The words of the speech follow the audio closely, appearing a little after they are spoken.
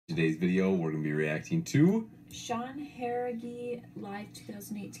Today's video, we're going to be reacting to Sean Harraghy Live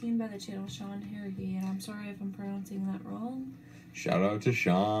 2018 by the channel Sean Harraghy, and I'm sorry if I'm pronouncing that wrong. Shout out to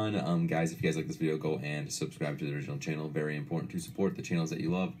Sean. Guys, if you guys like this video, go and subscribe to the original channel. Very important to support the channels that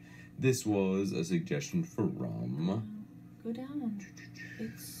you love. This was a suggestion from... Go down.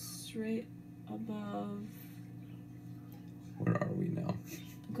 It's right above... Where are we now?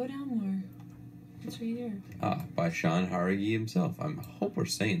 Go down more. It's right here. By Sean Harraghy himself. I hope we're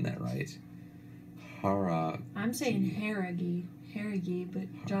saying that right. I'm saying Harraghy, but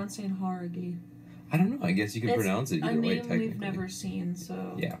John's saying Harraghy. I don't know. I guess you can pronounce it either way, technically. We've never seen,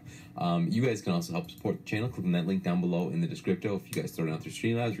 so... Yeah. You guys can also help support the channel. Click on that link down below in the description. If you guys throw it out through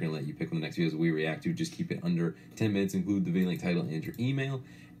Streamlabs, we're going to let you pick one of the next videos we react to. Just keep it under 10 minutes. Include the video link title and your email.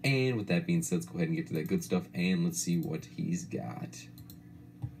 And with that being said, let's go ahead and get to that good stuff. And let's see what he's got.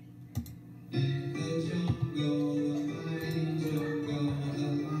 In the jungle, the mighty jungle, the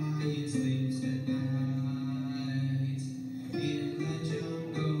lion sleeps at night. In the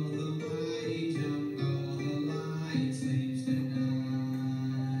jungle, the mighty jungle, the lion sleeps at night.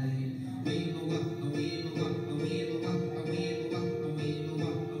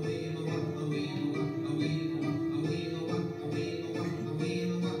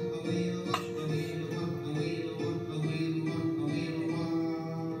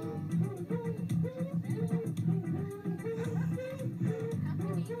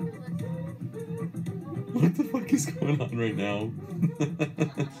 What the fuck is going on right now?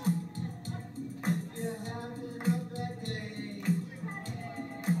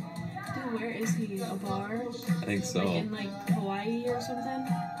 Dude, where is he? A bar? I think so. Like in like Hawaii or something?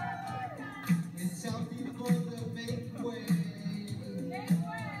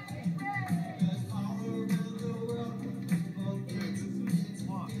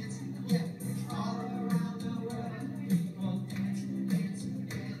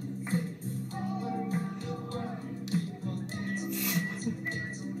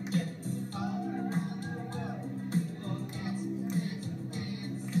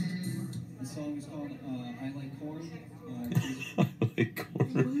 Song is called I Like Corn. I like corn.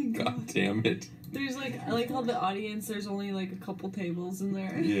 Oh God damn it. There's like, I like how the audience, there's only like a couple tables in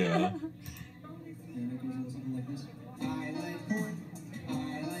there. Yeah. And it goes a little something like this. I like corn. I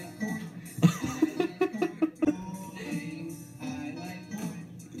like corn. I like corn.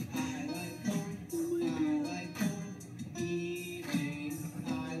 I like corn. I like corn. Eating. I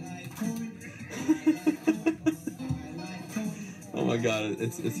like corn. I like corn. Oh my God,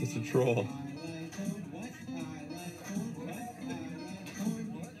 it's such a troll.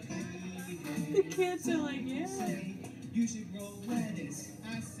 The kids are like, yeah. You should grow lettuce.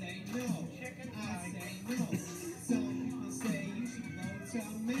 I say no. I say no. Some people say you should grow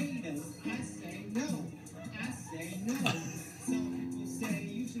tomatoes. I say no. I say no. Some people say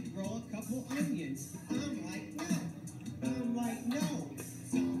you should grow a couple onions. I'm like no. I'm like no.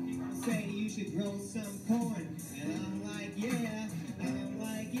 Some people say you should grow some corn. And I'm like yeah. I'm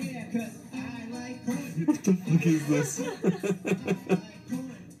like yeah. 'Cause I like corn. What the fuck is this? I like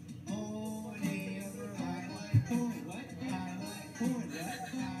corn. Oh, neighbor, I like corn. What? I like corn. What?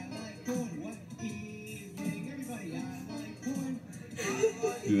 I like corn. What? Evening, everybody, I like corn.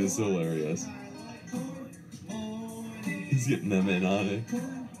 Dude, this is hilarious. I like corn. Oh, He's getting them in on it.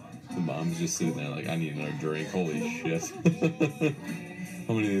 The mom's just sitting there like, I need another drink. Holy shit.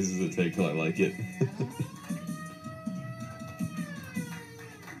 How many of these does it take till I like it?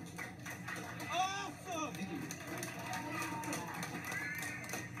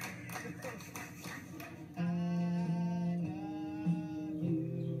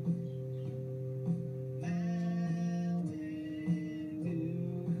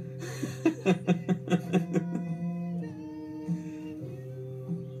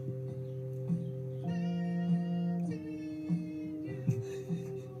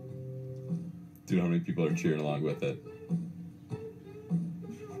 Dude, how many people are cheering along with it?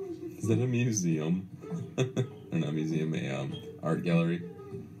 Is that a museum? Or not a museum, a art gallery?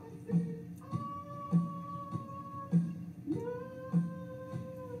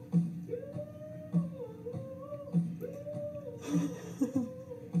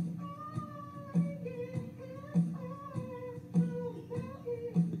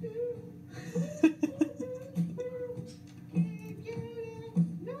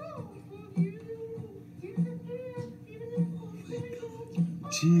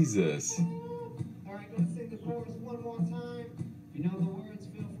 Jesus. Alright, gonna sing the chorus one more time. If you know the words,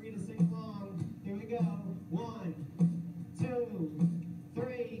 feel free to sing along. Here we go. 1, 2,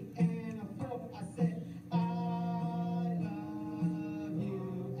 3, and a 4. I said, I love you.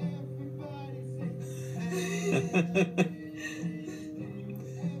 Everybody say,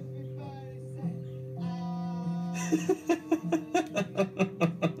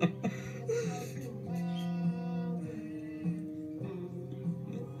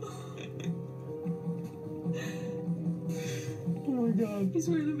 Oh my god. He's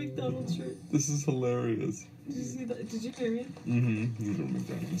wearing a McDonald's shirt. This is hilarious. Did you see that? Did you hear me? Mm-hmm. He's wearing a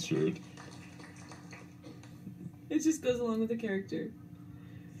McDonald's shirt. It just goes along with the character.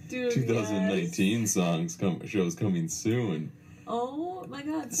 Dude, 2019 yes. shows coming soon. Oh my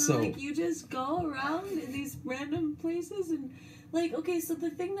god. So, So- like, you just go around in these random places and, like, okay, so the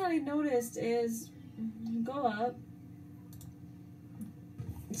thing that I noticed is, go up.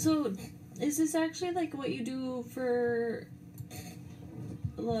 So, is this actually, like, what you do for,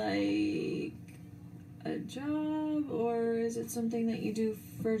 like, a job? Or is it something that you do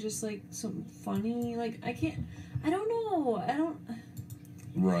for just, like, something funny? Like, I don't know.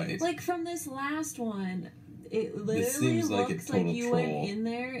 Right. Like, from this last one, it This literally seems like a looks like total you troll. went in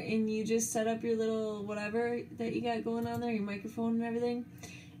there and you just set up your little whatever that you got going on there, your microphone and everything,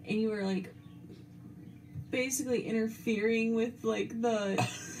 and you were, like, basically interfering with, like, the...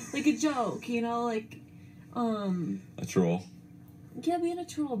 like a joke, you know, like, A troll. yeah, being a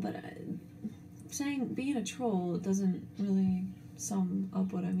troll, but saying being a troll doesn't really sum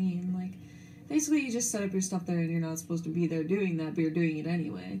up what I mean. Like, basically, you just set up your stuff there and you're not supposed to be there doing that, but you're doing it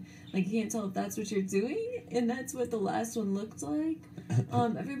anyway. Like, you can't tell if that's what you're doing, and that's what the last one looked like.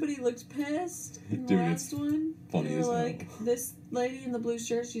 Everybody looked pissed in the Dude, last one. funny They were as hell. like, this lady in the blue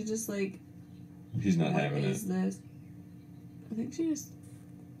shirt, she's just like, She's not what having is it. this? I think she just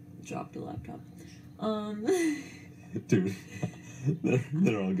dropped a laptop. Dude,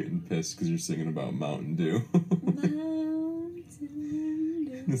 they're all getting pissed because you're singing about Mountain Dew. Mountain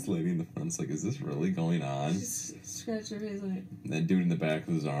Dew. This lady in the front's like, is this really going on? Just scratch her face like. And that dude in the back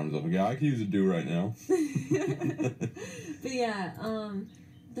with his arms up, like, yeah, I could use a dew right now. But yeah,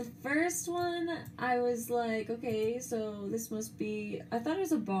 the first one, I was like, okay, so this must be. I thought it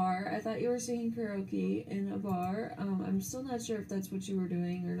was a bar. I thought you were singing karaoke in a bar. I'm still not sure if that's what you were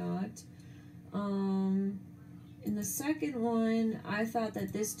doing or not. In the second one, I thought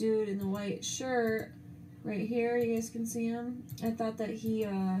that this dude in the white shirt, right here, you guys can see him. I thought that he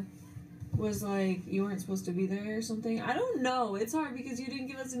was like, you weren't supposed to be there or something. I don't know. It's hard because you didn't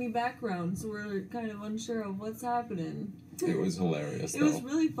give us any background, so we're kind of unsure of what's happening. It was hilarious, It though. was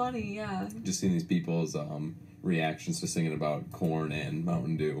really funny, yeah. Just seeing these people's reactions to singing about corn and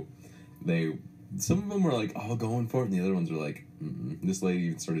Mountain Dew. Some of them were like, oh, going for it, and the other ones were like, mm-mm. This lady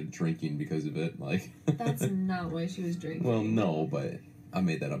even started drinking because of it. Like, That's not why she was drinking. well, no, but I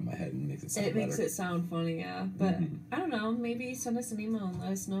made that up in my head and it makes it sound It makes better. it sound funny, yeah. But Mhm. I don't know. Maybe send us an email and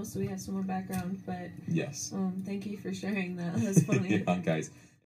let us know so we have some more background. But Yes. thank you for sharing that. That's funny. Yeah, guys.